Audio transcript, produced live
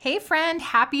Hey friend,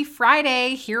 happy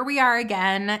Friday. Here we are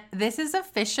again. This is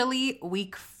officially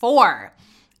week 4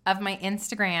 of my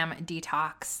Instagram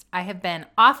detox. I have been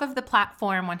off of the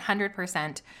platform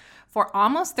 100% for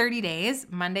almost 30 days.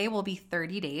 Monday will be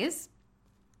 30 days.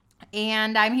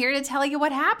 And I'm here to tell you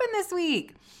what happened this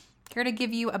week. Here to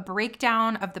give you a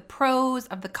breakdown of the pros,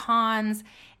 of the cons,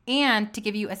 and to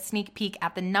give you a sneak peek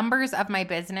at the numbers of my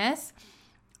business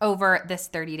over this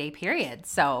 30-day period.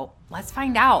 So let's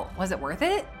find out. Was it worth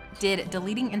it? Did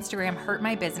deleting Instagram hurt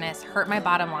my business, hurt my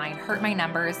bottom line, hurt my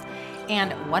numbers?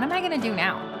 And what am I going to do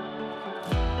now?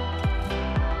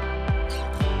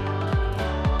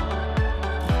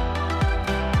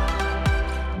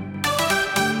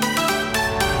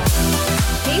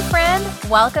 Hey friend,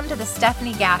 welcome to the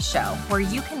Stephanie Gass Show, where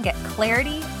you can get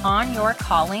clarity on your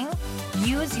calling,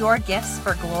 use your gifts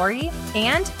for glory,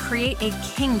 and create a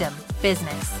kingdom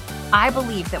business. I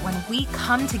believe that when we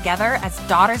come together as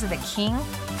daughters of the King,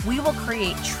 we will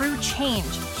create true change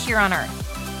here on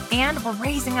earth. And we're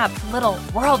raising up little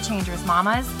world changers,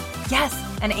 mamas. Yes,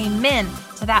 and amen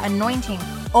to that anointing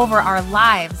over our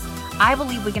lives. I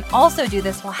believe we can also do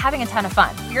this while having a ton of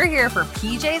fun. You're here for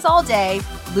PJs all day,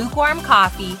 lukewarm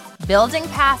coffee, building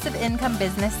passive income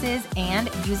businesses, and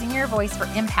using your voice for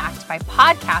impact by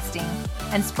podcasting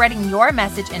and spreading your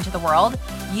message into the world.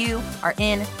 You are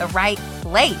in the right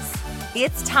place.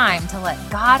 It's time to let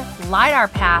God light our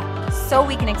path so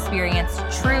we can experience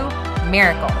true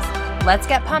miracles. Let's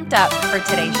get pumped up for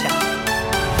today's show.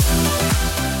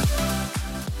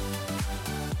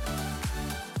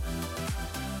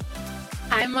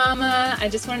 Hi, Mama. I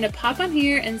just wanted to pop on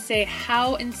here and say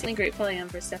how insanely grateful I am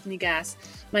for Stephanie Gass.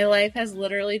 My life has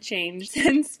literally changed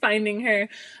since finding her.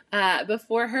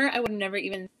 Before her, I would have never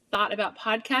even thought about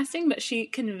podcasting, but she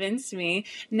convinced me.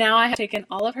 Now I have taken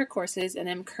all of her courses and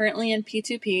I'm currently in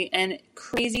P2P and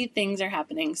crazy things are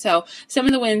happening. So some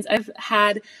of the wins I've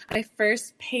had, my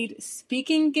first paid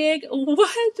speaking gig.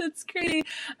 What? That's crazy.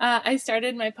 I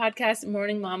started my podcast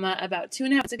Morning Mama about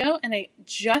 2.5 months ago and I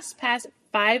just passed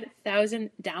 5,000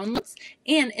 downloads.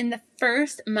 And in the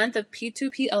first month of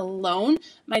P2P alone,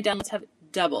 my downloads have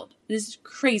doubled. This is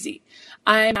crazy.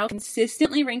 I'm now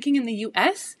consistently ranking in the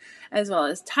US as well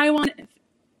as Taiwan and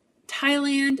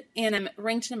Thailand, and I'm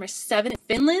ranked number 7 in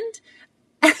Finland.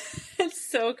 It's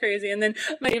so crazy. And then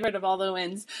my favorite of all the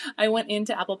wins, I went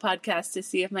into Apple Podcasts to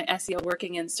see if my SEO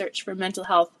working and search for mental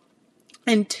health.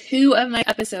 And 2 of my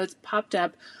episodes popped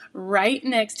up right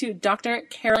next to Dr.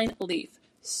 Caroline Leaf.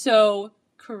 So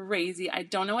crazy. I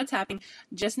don't know what's happening.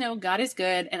 Just know God is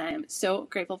good. And I am so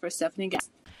grateful for Stephanie Gass.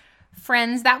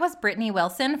 Friends, that was Brittany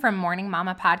Wilson from Morning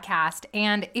Mama Podcast.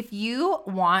 And if you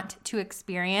want to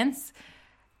experience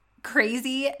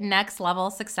crazy next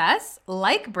level success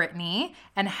like Brittany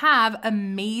and have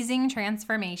amazing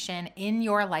transformation in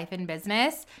your life and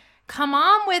business, come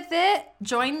on with it.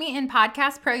 Join me in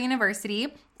Podcast Pro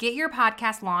University. Get your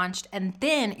podcast launched, and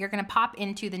then you're going to pop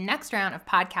into the next round of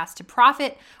Podcast to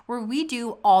Profit, where we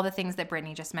do all the things that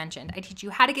Brittany just mentioned. I teach you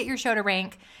how to get your show to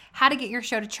rank, how to get your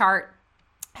show to chart,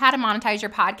 how to monetize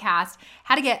your podcast,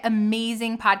 how to get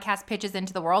amazing podcast pitches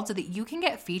into the world so that you can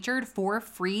get featured for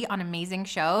free on amazing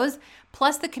shows,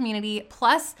 plus the community,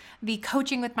 plus the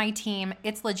coaching with my team.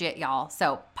 It's legit, y'all.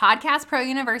 So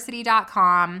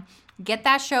podcastprouniversity.com. Get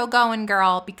that show going,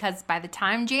 girl, because by the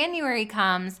time January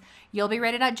comes, you'll be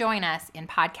ready to join us in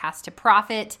Podcast to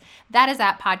Profit. That is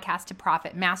at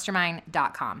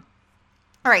podcasttoprofitmastermind.com.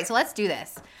 All right, so let's do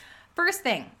this. First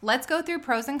thing, let's go through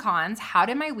pros and cons. How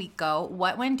did my week go?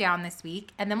 What went down this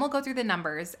week? And then we'll go through the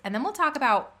numbers. And then we'll talk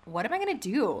about what am I going to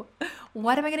do?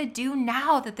 What am I going to do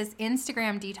now that this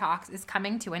Instagram detox is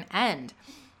coming to an end?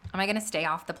 Am I going to stay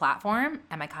off the platform?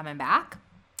 Am I coming back?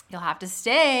 You'll have to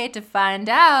stay to find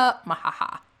out.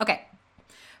 Mahaha. Okay.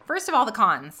 First of all, the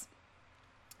cons.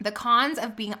 The cons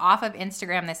of being off of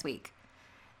Instagram this week.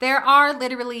 There are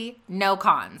literally no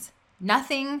cons.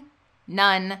 Nothing,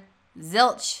 none,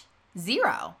 zilch,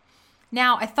 zero.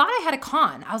 Now, I thought I had a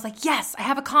con. I was like, yes, I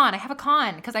have a con,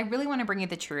 because I really want to bring you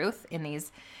the truth in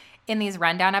these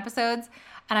rundown episodes.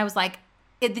 And I was like,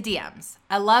 the DMs.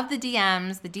 I love the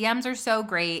DMs. The DMs are so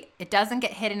great. It doesn't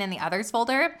get hidden in the others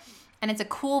folder. And it's a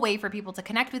cool way for people to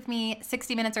connect with me,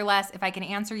 60 minutes or less. If I can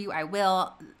answer you, I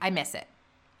will. I miss it.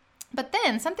 But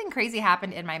then something crazy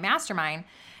happened in my mastermind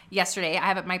yesterday. I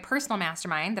have my personal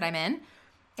mastermind that I'm in.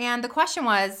 And the question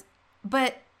was,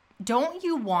 but don't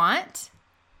you want,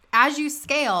 as you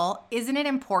scale, isn't it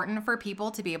important for people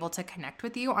to be able to connect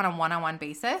with you on a one-on-one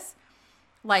basis?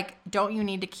 Like, don't you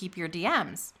need to keep your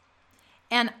DMs?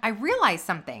 And I realized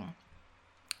something.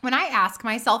 When I ask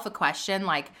myself a question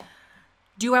like,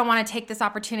 do I want to take this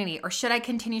opportunity, or should I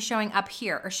continue showing up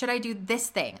here, or should I do this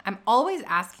thing? I'm always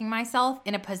asking myself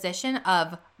in a position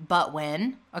of, but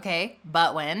when, okay?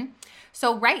 But when.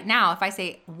 So right now, if I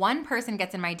say one person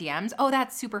gets in my DMs, oh,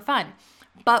 that's super fun.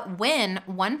 But when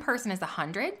one person is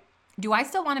 100, do I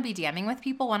still want to be DMing with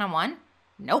people one-on-one?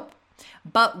 Nope.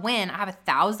 But when I have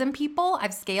 1,000 people,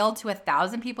 I've scaled to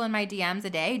 1,000 people in my DMs a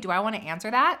day, do I want to answer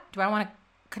that? Do I want to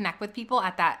connect with people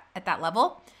at that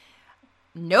level?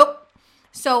 Nope.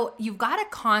 So you've got to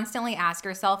constantly ask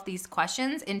yourself these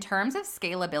questions in terms of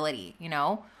scalability.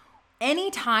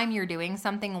 Anytime you're doing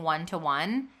something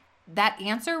one-to-one, that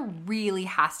answer really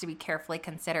has to be carefully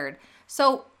considered.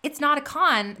 So it's not a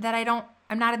con that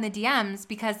I'm not in the DMs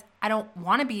because I don't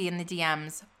want to be in the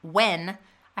DMs when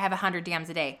I have 100 DMs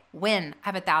a day, when I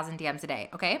have 1,000 DMs a day,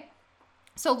 okay?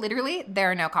 So literally,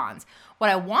 there are no cons. What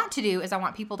I want to do is I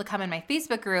want people to come in my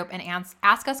Facebook group and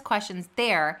ask us questions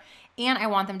there, and I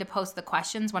want them to post the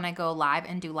questions when I go live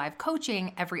and do live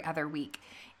coaching every other week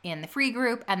in the free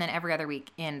group and then every other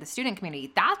week in the student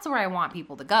community. That's where I want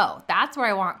people to go. That's where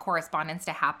I want correspondence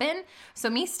to happen. So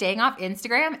me staying off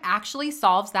Instagram actually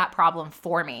solves that problem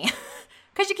for me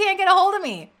because you can't get a hold of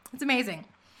me. It's amazing.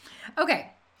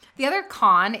 Okay. The other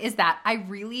con is that I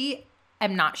really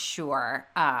am not sure.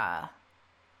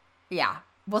 Yeah,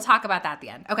 we'll talk about that at the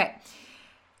end. Okay,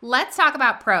 let's talk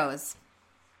about pros.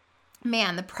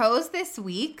 Man, the pros this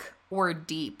week were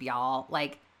deep, y'all.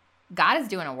 Like, God is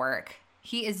doing a work.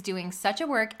 He is doing such a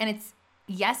work, and it's,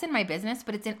 yes, in my business,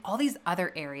 but it's in all these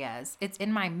other areas. It's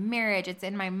in my marriage. It's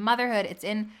in my motherhood. It's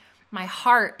in my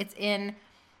heart. It's in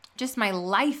just my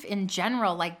life in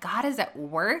general. Like, God is at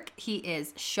work. He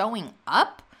is showing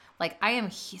up. Like, I am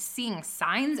seeing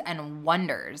signs and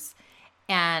wonders.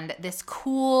 And this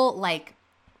cool, like,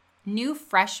 new,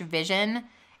 fresh vision,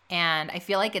 and I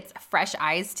feel like it's fresh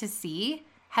eyes to see,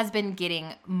 has been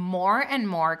getting more and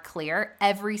more clear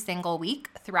every single week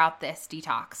throughout this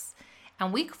detox.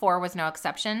 And week 4 was no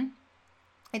exception.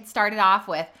 It started off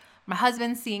with my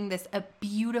husband seeing a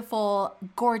beautiful,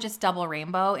 gorgeous double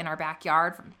rainbow in our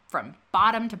backyard from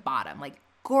bottom to bottom. Like,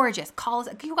 gorgeous. Calls,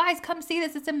 you guys come see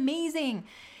this. It's amazing.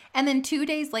 And then 2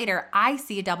 days later, I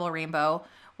see a double rainbow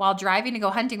while driving to go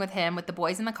hunting with him with the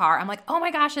boys in the car. I'm like, oh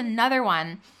my gosh, another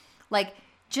one. Like,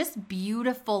 just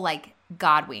beautiful, like,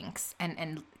 God winks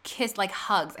and kiss, like,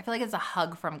 hugs. I feel like it's a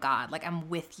hug from God. Like, I'm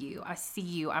with you. I see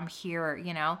you. I'm here,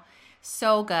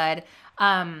 So good.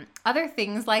 Other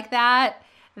things like that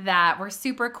were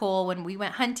super cool. When we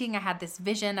went hunting, I had this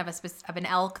vision of an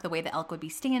elk, the way the elk would be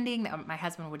standing, that my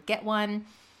husband would get one.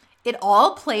 It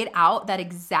all played out that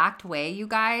exact way, you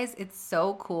guys. It's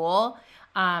so cool.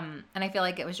 And I feel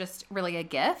like it was just really a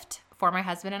gift for my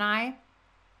husband and I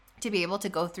to be able to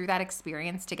go through that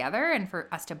experience together and for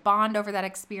us to bond over that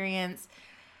experience.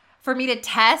 For me to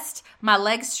test my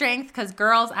leg strength, because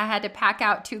girls, I had to pack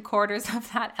out 2 quarters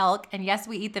of that elk. And yes,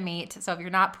 we eat the meat. So if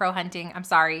you're not pro hunting, I'm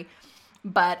sorry.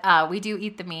 But we do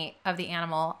eat the meat of the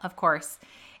animal, of course.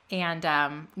 And,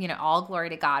 all glory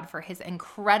to God for his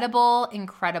incredible,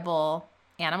 incredible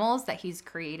animals that he's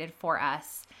created for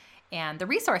us and the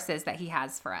resources that he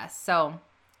has for us. So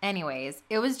anyways,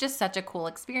 it was just such a cool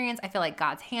experience. I feel like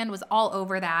God's hand was all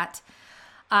over that.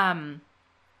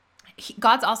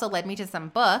 God's also led me to some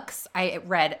books. I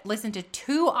listened to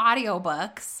 2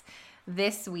 audiobooks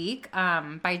this week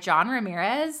by John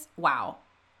Ramirez. Wow.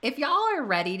 If y'all are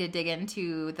ready to dig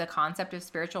into the concept of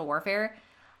spiritual warfare,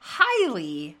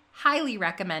 highly, highly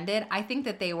recommended. I think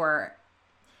that they were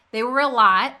a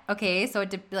lot. Okay. So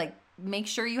make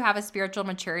sure you have a spiritual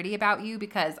maturity about you,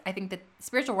 because I think that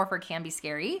spiritual warfare can be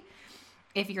scary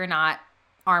if you're not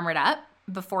armored up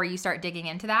before you start digging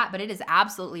into that, but it is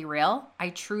absolutely real. I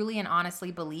truly and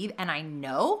honestly believe, and I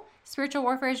know spiritual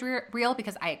warfare is real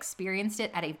because I experienced it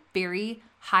at a very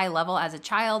high level as a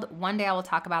child. One day I will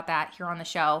talk about that here on the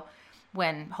show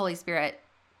when Holy Spirit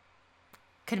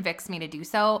convicts me to do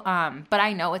so. But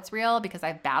I know it's real because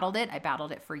I've battled it. I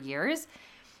battled it for years.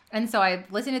 And so I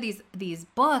listened to these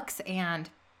books, and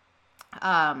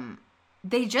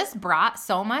they just brought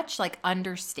so much like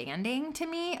understanding to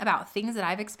me about things that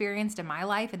I've experienced in my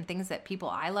life and things that people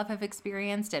I love have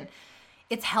experienced. And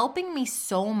it's helping me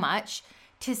so much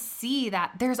to see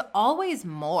that there's always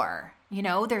more,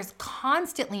 there's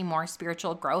constantly more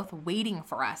spiritual growth waiting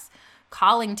for us,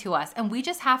 calling to us, and we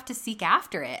just have to seek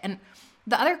after it. And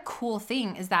the other cool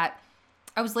thing is that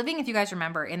I was living, if you guys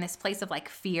remember, in this place of like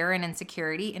fear and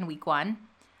insecurity in week 1.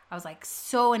 I was like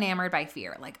so enamored by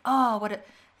fear. Like,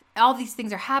 all these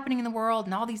things are happening in the world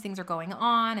and all these things are going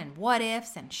on and what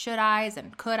ifs and should I's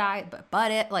and could I,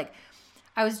 but it, like,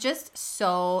 I was just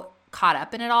so caught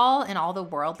up in it all and all the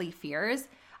worldly fears.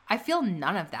 I feel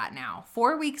none of that now.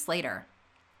 4 weeks later,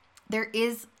 there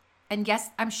is, and yes,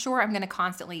 I'm sure I'm going to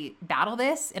constantly battle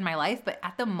this in my life, but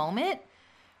at the moment,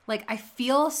 like I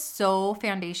feel so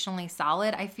foundationally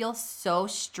solid. I feel so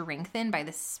strengthened by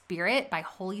the Spirit, by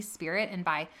Holy Spirit, and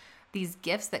by these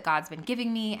gifts that God's been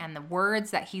giving me and the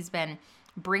words that He's been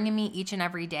bringing me each and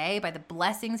every day, by the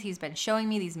blessings He's been showing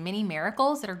me, these mini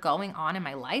miracles that are going on in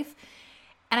my life.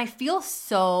 And I feel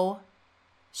so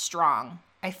strong.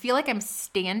 I feel like I'm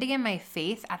standing in my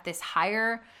faith at this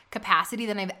higher capacity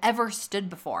than I've ever stood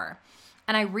before.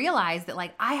 And I realize that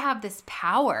like I have this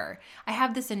power, I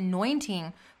have this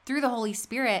anointing through the Holy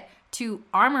Spirit to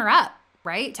armor up,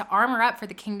 right? To armor up for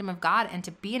the kingdom of God and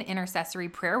to be an intercessory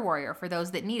prayer warrior for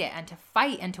those that need it and to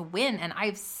fight and to win. And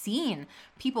I've seen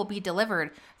people be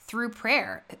delivered through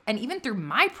prayer and even through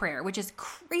my prayer, which is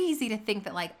crazy to think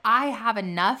that like I have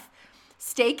enough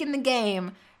stake in the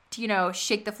game to,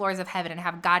 shake the floors of heaven and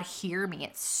have God hear me.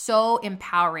 It's so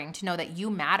empowering to know that you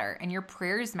matter and your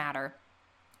prayers matter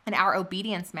and our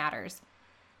obedience matters.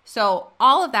 So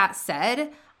all of that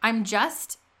said, I'm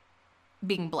just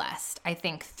being blessed, I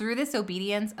think, through this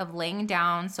obedience of laying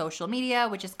down social media,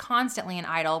 which is constantly an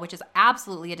idol, which is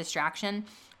absolutely a distraction,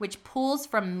 which pulls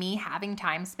from me having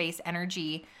time, space,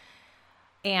 energy.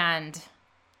 And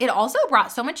it also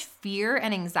brought so much fear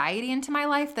and anxiety into my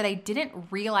life that I didn't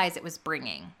realize it was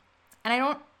bringing. And I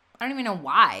don't even know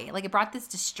why. Like it brought this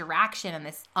distraction and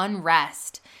this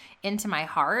unrest into my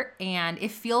heart, and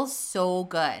it feels so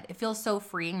good. It feels so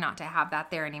freeing not to have that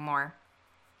there anymore.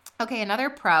 Okay, another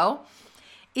pro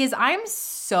is I'm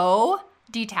so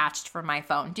detached from my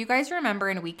phone. Do you guys remember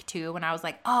in week 2 when I was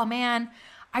like, oh man,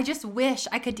 I just wish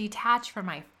I could detach from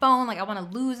my phone. Like I want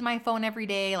to lose my phone every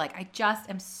day. Like I just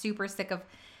am super sick of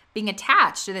being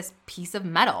attached to this piece of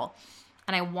metal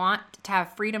and I want to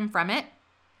have freedom from it.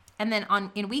 And then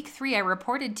in week 3, I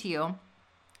reported to you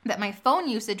that my phone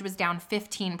usage was down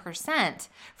 15%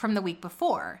 from the week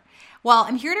before. Well,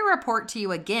 I'm here to report to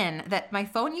you again that my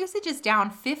phone usage is down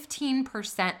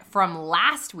 15% from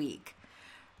last week.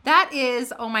 That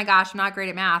is, oh my gosh, I'm not great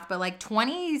at math, but like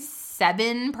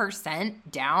 27%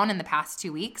 down in the past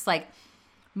 2 weeks. Like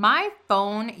my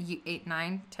phone, 8,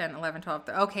 9, 10, 11, 12,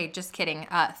 okay, just kidding.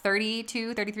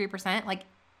 32, 33%. Like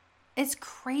it's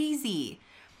crazy.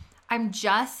 I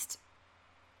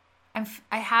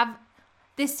have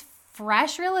this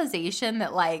fresh realization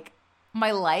that like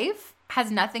my life has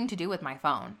nothing to do with my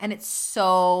phone. And it's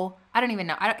so, I don't even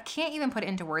know. I can't even put it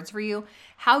into words for you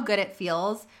how good it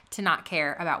feels to not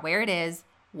care about where it is,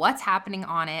 what's happening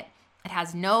on it. It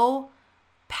has no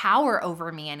power over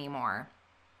me anymore.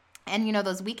 And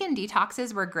those weekend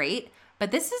detoxes were great,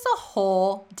 but this is a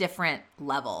whole different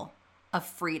level of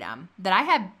freedom that I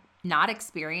had not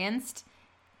experienced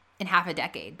in half a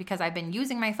decade because I've been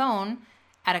using my phone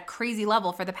at a crazy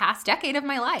level for the past decade of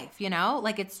my life,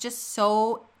 like it's just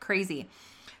so crazy.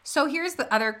 So here's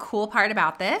the other cool part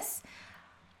about this,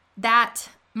 that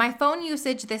my phone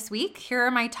usage this week, here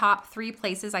are my top 3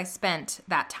 places I spent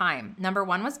that time. Number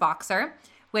 1 was Voxer,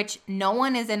 which no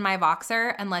one is in my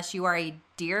Voxer unless you are a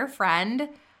dear friend,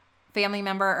 family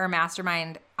member, or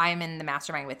mastermind. I'm in the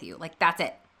mastermind with you. Like that's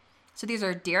it. So these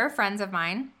are dear friends of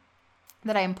mine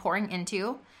that I am pouring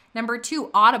into. Number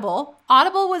 2, Audible.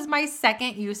 Audible was my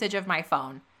second usage of my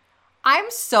phone. I'm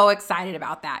so excited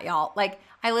about that, y'all. Like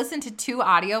I listened to 2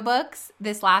 audiobooks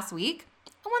this last week.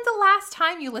 When's the last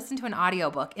time you listened to an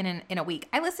audiobook in a week?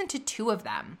 I listened to 2 of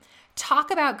them. Talk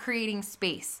about creating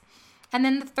space. And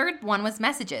then the third one was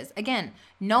messages. Again,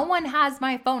 no one has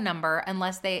my phone number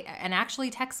and actually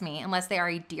text me unless they are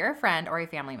a dear friend or a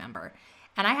family member.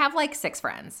 And I have like 6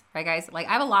 friends, right guys? Like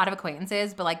I have a lot of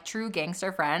acquaintances, but like true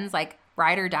gangster friends, like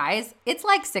ride or dies, it's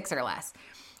like 6 or less.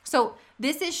 So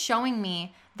this is showing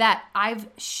me that I've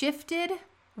shifted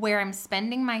where I'm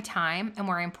spending my time and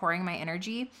where I'm pouring my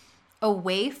energy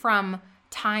away from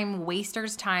time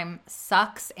wasters, time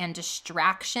sucks, and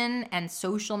distraction and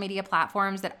social media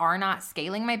platforms that are not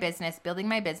scaling my business, building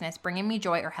my business, bringing me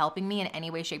joy, or helping me in any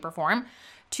way, shape, or form,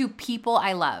 to people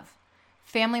I love,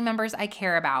 family members I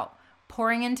care about,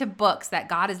 pouring into books that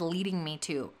God is leading me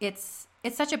to. It's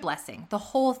such a blessing. The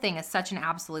whole thing is such an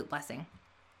absolute blessing.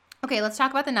 Okay, let's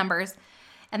talk about the numbers,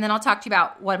 and then I'll talk to you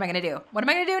about what am I going to do. What am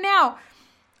I going to do now?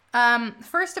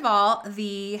 First of all,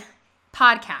 the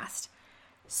podcast.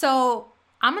 So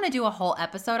I'm going to do a whole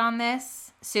episode on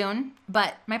this soon,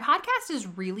 but my podcast has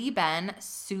really been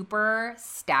super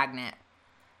stagnant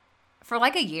for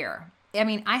like a year. I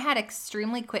mean, I had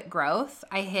extremely quick growth.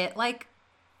 I hit like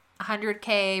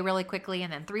 100K really quickly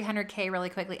and then 300K really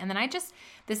quickly. And then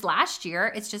this last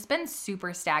year, it's just been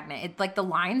super stagnant. It's like the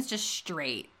line's just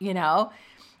straight,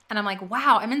 And And I'm like,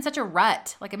 wow, I'm in such a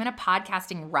rut. Like I'm in a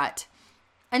podcasting rut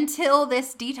until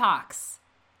this detox.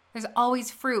 There's always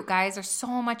fruit, guys. There's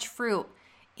so much fruit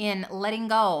in letting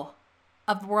go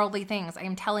of worldly things. I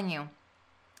am telling you.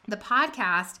 The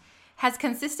podcast has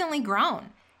consistently grown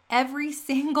every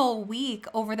single week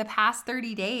over the past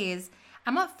 30 days.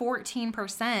 I'm up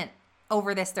 14%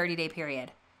 over this 30-day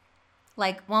period.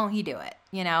 Like, won't he do it?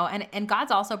 You know, and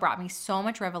God's also brought me so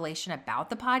much revelation about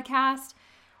the podcast,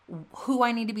 who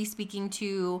I need to be speaking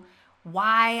to,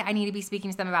 why I need to be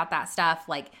speaking to them about that stuff.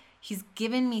 Like, he's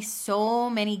given me so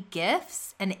many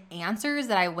gifts and answers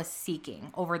that I was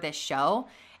seeking over this show,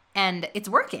 and it's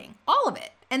working, all of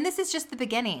it. And this is just the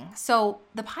beginning. So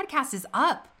the podcast is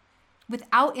up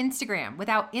without Instagram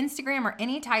or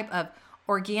any type of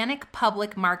organic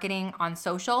public marketing on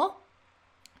social.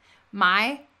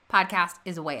 My podcast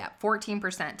is way up,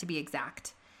 14% to be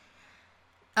exact.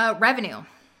 Revenue.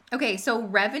 Okay, so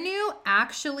revenue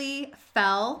actually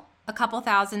fell a couple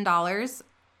 $1,000s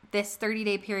this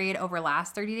 30-day period over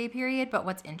last 30-day period. But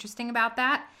what's interesting about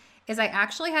that is I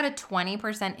actually had a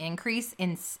 20% increase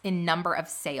in number of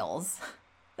sales.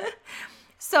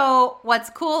 So what's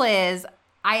cool is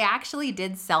I actually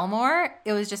did sell more.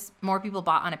 It was just more people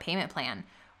bought on a payment plan,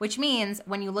 which means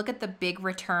when you look at the big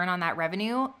return on that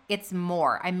revenue, it's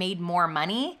more. I made more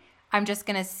money. I'm just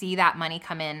going to see that money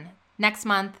come in next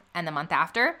month and the month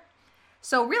after.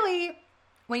 So really,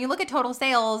 when you look at total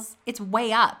sales, it's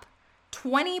way up,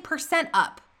 20%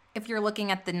 up if you're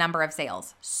looking at the number of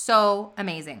sales. So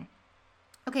amazing.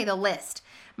 Okay, the list.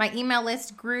 My email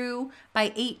list grew by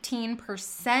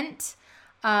 18%.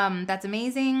 That's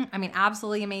amazing. I mean,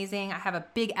 absolutely amazing. I have a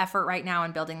big effort right now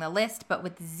in building the list, but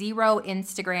with zero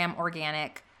Instagram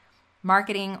organic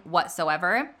marketing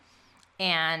whatsoever,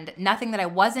 and nothing that I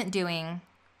wasn't doing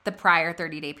the prior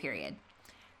 30-day period.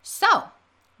 So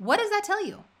what does that tell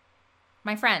you?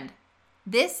 My friend,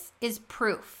 this is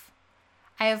proof.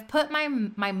 I have put my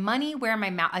money where my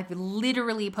mouth, I've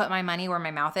literally put my money where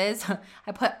my mouth is.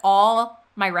 I put all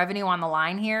my revenue on the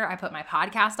line here. I put my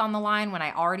podcast on the line when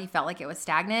I already felt like it was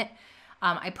stagnant.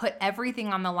 I put everything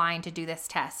on the line to do this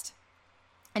test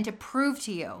and to prove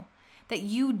to you that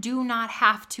you do not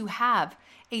have to have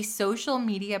a social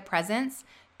media presence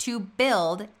to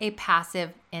build a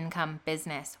passive income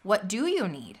business. What do you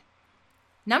need?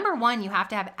 Number one, you have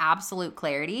to have absolute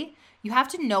clarity. You have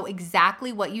to know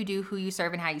exactly what you do, who you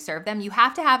serve, and how you serve them. You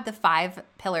have to have the 5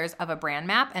 pillars of a brand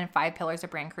map and 5 pillars of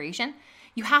brand creation.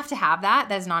 You have to have that.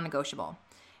 That is non-negotiable.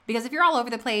 Because if you're all over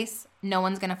the place, no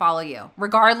one's going to follow you,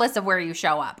 regardless of where you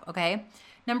show up, okay?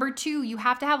 Number 2, you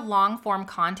have to have long-form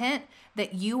content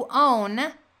that you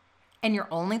own, and your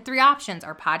only 3 options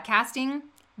are podcasting,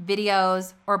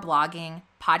 videos, or blogging.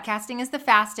 Podcasting is the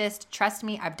fastest. Trust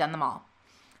me, I've done them all.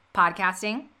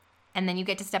 Podcasting, and then you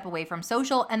get to step away from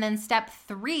social. And then step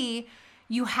 3,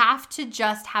 you have to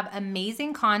just have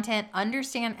amazing content,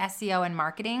 understand SEO and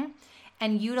marketing,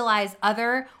 and utilize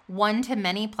other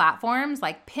one-to-many platforms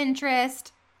like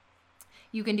Pinterest.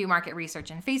 You can do market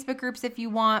research in Facebook groups if you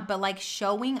want, but like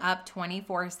showing up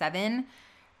 24/7,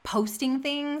 posting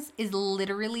things is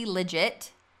literally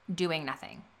legit doing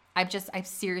nothing. I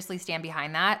seriously stand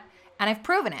behind that, and I've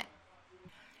proven it.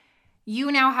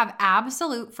 You now have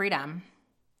absolute freedom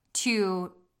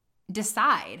to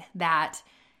decide that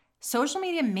social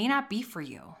media may not be for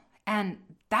you, and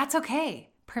that's okay.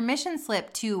 Permission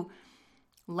slip to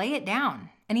lay it down.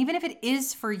 And even if it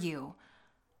is for you,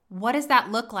 what does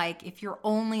that look like if you're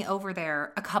only over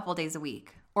there a couple days a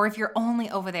week? Or if you're only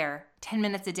over there 10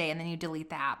 minutes a day and then you delete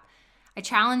the app? I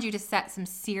challenge you to set some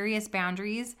serious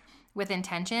boundaries with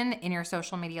intention in your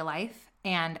social media life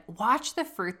and watch the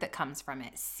fruit that comes from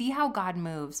it. See how God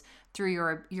moves through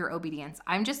your obedience.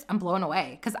 I'm blown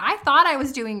away because I thought I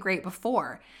was doing great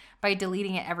before by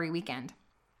deleting it every weekend.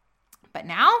 But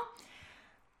now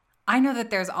I know that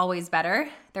there's always better.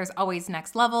 There's always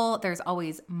next level. There's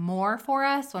always more for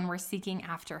us when we're seeking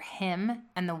after Him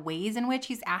and the ways in which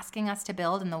He's asking us to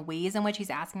build and the ways in which He's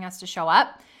asking us to show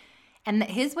up. And that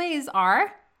His ways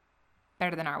are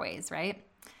better than our ways, right?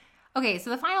 Okay, so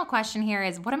the final question here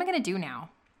is, what am I going to do now?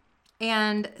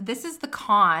 And this is the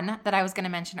con that I was going to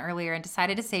mention earlier and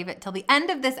decided to save it till the end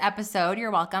of this episode.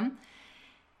 You're welcome.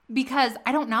 Because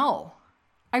I don't know.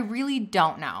 I really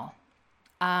don't know.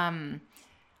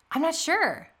 I'm not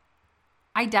sure.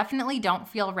 I definitely don't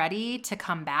feel ready to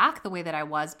come back the way that I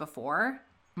was before,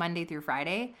 Monday through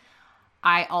Friday.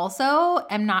 I also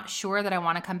am not sure that I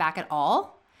want to come back at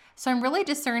all. So I'm really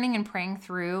discerning and praying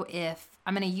through if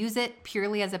I'm going to use it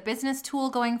purely as a business tool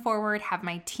going forward, have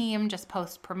my team just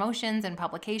post promotions and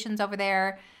publications over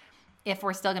there, if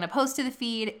we're still going to post to the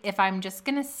feed, if I'm just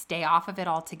going to stay off of it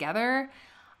altogether.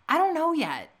 I don't know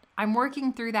yet. I'm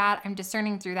working through that. I'm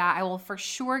discerning through that. I will for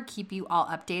sure keep you all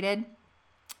updated.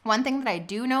 One thing that I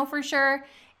do know for sure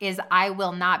is I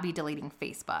will not be deleting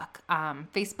Facebook.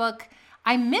 Facebook,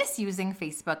 I miss using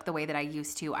Facebook the way that I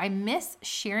used to. I miss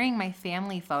sharing my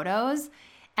family photos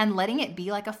and letting it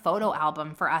be like a photo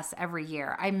album for us every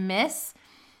year. I miss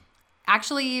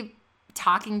actually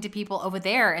talking to people over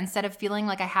there instead of feeling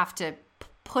like I have to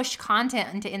push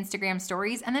content into Instagram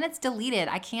stories and then it's deleted.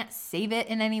 I can't save it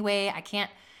in any way. I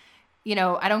can't,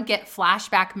 I don't get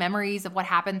flashback memories of what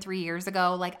happened 3 years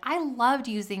ago. Like I loved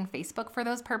using Facebook for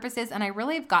those purposes and I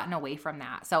really have gotten away from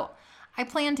that. So I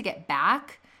plan to get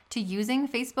back to using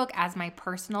Facebook as my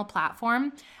personal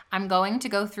platform. I'm going to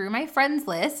go through my friends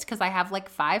list because I have like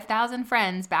 5,000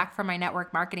 friends back from my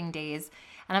network marketing days.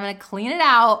 And I'm going to clean it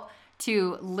out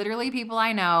to literally people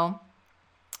I know,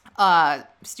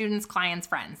 students, clients,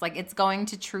 friends. Like it's going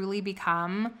to truly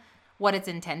become what it's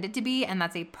intended to be. And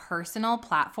that's a personal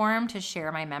platform to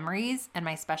share my memories and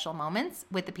my special moments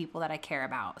with the people that I care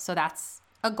about. So that's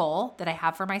a goal that I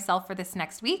have for myself for this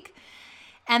next week.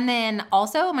 And then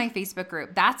also my Facebook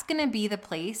group, that's going to be the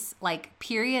place, like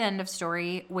period, end of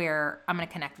story, where I'm going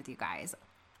to connect with you guys.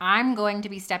 I'm going to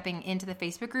be stepping into the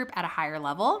Facebook group at a higher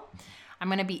level. I'm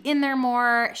going to be in there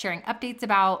more, sharing updates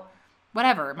about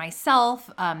whatever, myself,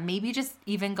 maybe just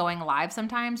even going live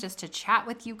sometimes just to chat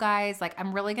with you guys. Like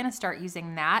I'm really going to start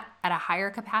using that at a higher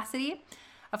capacity.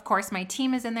 Of course, my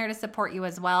team is in there to support you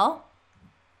as well.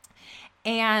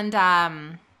 And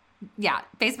yeah,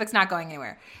 Facebook's not going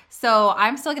anywhere. So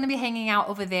I'm still going to be hanging out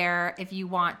over there. If you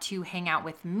want to hang out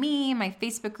with me, my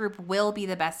Facebook group will be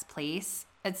the best place,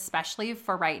 especially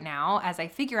for right now as I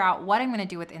figure out what I'm going to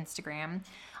do with Instagram.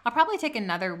 I'll probably take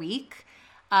another week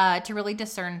to really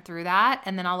discern through that.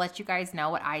 And then I'll let you guys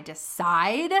know what I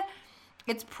decide.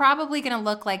 It's probably going to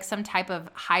look like some type of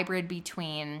hybrid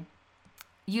between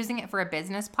using it for a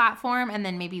business platform and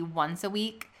then maybe once a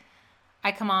week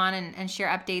I come on and share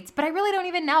updates. But I really don't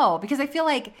even know because I feel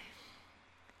like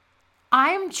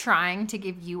I'm trying to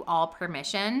give you all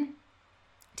permission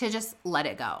to just let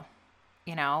it go,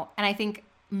 And I think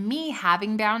me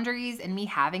having boundaries and me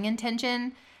having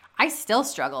intention, I still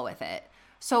struggle with it.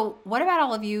 So what about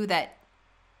all of you that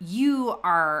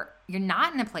you're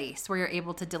not in a place where you're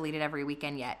able to delete it every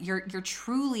weekend yet? You're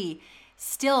truly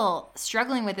still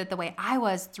struggling with it the way I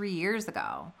was 3 years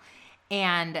ago.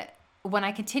 And when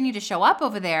I continue to show up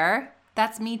over there,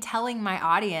 that's me telling my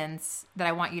audience that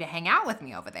I want you to hang out with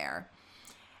me over there.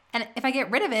 And if I get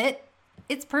rid of it,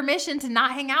 it's permission to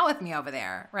not hang out with me over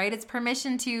there, right? It's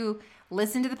permission to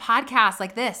listen to the podcast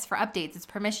like this for updates. It's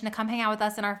permission to come hang out with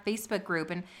us in our Facebook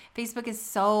group. And Facebook is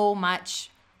so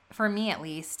much, for me at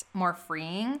least, more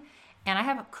freeing. And I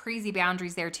have crazy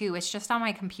boundaries there too. It's just on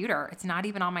my computer. It's not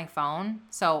even on my phone.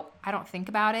 So I don't think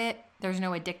about it. There's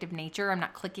no addictive nature. I'm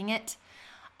not clicking it.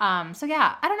 So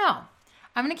yeah, I don't know.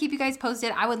 I'm going to keep you guys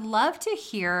posted. I would love to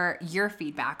hear your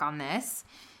feedback on this.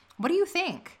 What do you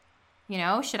think?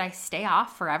 Should I stay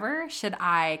off forever? Should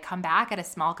I come back at a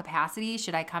small capacity?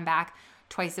 Should I come back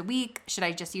twice a week? Should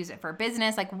I just use it for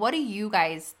business? Like, what do you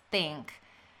guys think?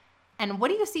 And what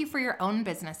do you see for your own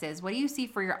businesses? What do you see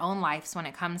for your own lives when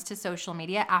it comes to social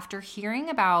media after hearing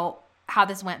about how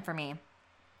this went for me?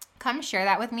 Come share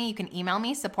that with me. You can email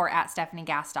me,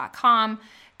 support@stephanigass.com.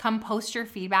 Come post your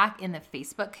feedback in the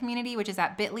Facebook community, which is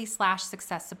at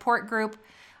bit.ly/success support group.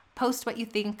 Post what you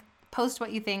think.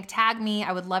 Tag me.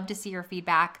 I would love to see your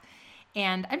feedback.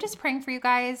 And I'm just praying for you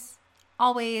guys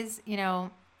always.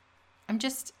 I'm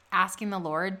just asking the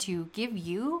Lord to give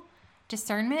you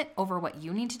discernment over what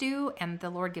you need to do. And the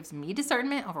Lord gives me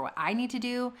discernment over what I need to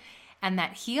do. And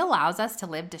that He allows us to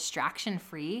live distraction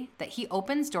free, that He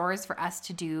opens doors for us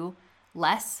to do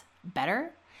less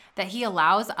better, that He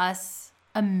allows us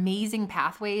amazing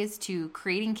pathways to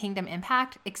creating kingdom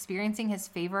impact, experiencing His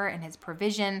favor and His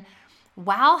provision,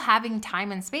 while having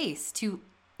time and space to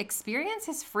experience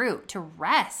His fruit, to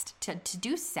rest, to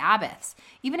do Sabbaths,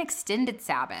 even extended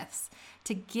Sabbaths,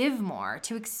 to give more,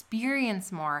 to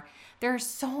experience more. There are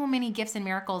so many gifts and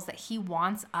miracles that He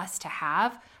wants us to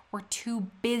have. We're too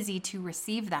busy to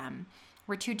receive them.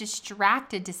 We're too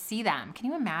distracted to see them. Can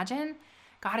you imagine?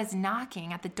 God is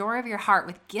knocking at the door of your heart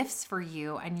with gifts for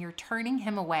you, and you're turning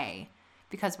Him away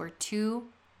because we're too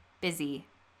busy.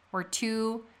 We're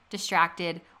too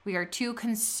distracted. We are too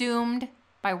consumed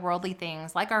by worldly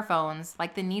things like our phones,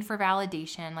 like the need for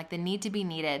validation, like the need to be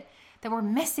needed, that we're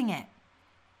missing it.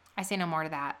 I say no more to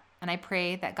that. And I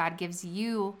pray that God gives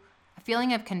you a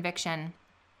feeling of conviction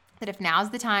that if now's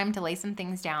the time to lay some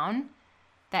things down,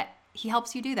 that He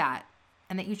helps you do that,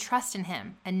 and that you trust in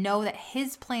Him and know that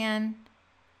His plan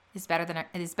is better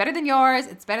than yours.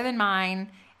 It's better than mine.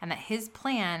 and that his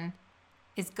plan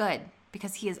is good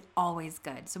because he is always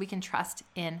good. So we can trust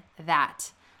in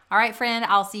that. All right, friend,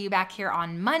 I'll see you back here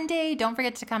on Monday. Don't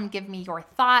forget to come give me your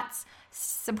thoughts.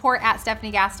 Support at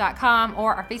StephanieGass.com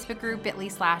or our Facebook group,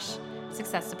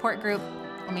 bit.ly/success support group.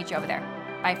 We'll meet you over there.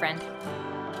 Bye, friend.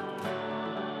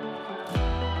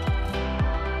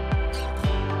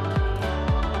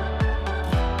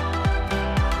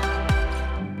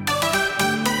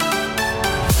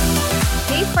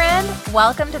 Hey friend,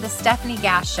 welcome to the Stephanie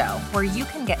Gass Show, where you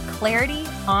can get clarity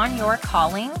on your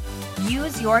calling,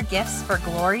 use your gifts for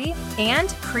glory, and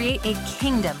create a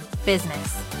kingdom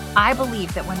business. I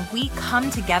believe that when we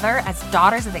come together as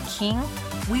daughters of the King,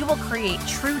 we will create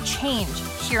true change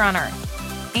here on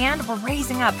earth. And we're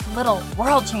raising up little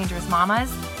world changers,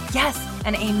 mamas. Yes,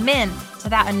 and amen to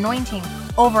that anointing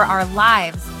over our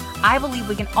lives. I believe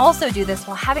we can also do this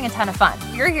while having a ton of fun.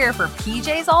 We're here for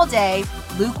PJs all day,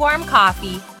 lukewarm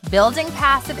coffee, building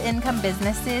passive income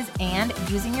businesses, and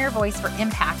using your voice for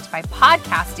impact by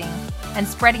podcasting and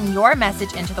spreading your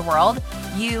message into the world.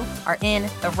 You are in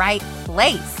the right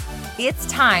place. It's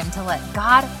time to let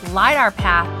God light our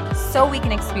path so we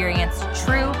can experience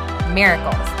true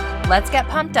miracles. Let's get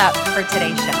pumped up for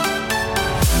today's show.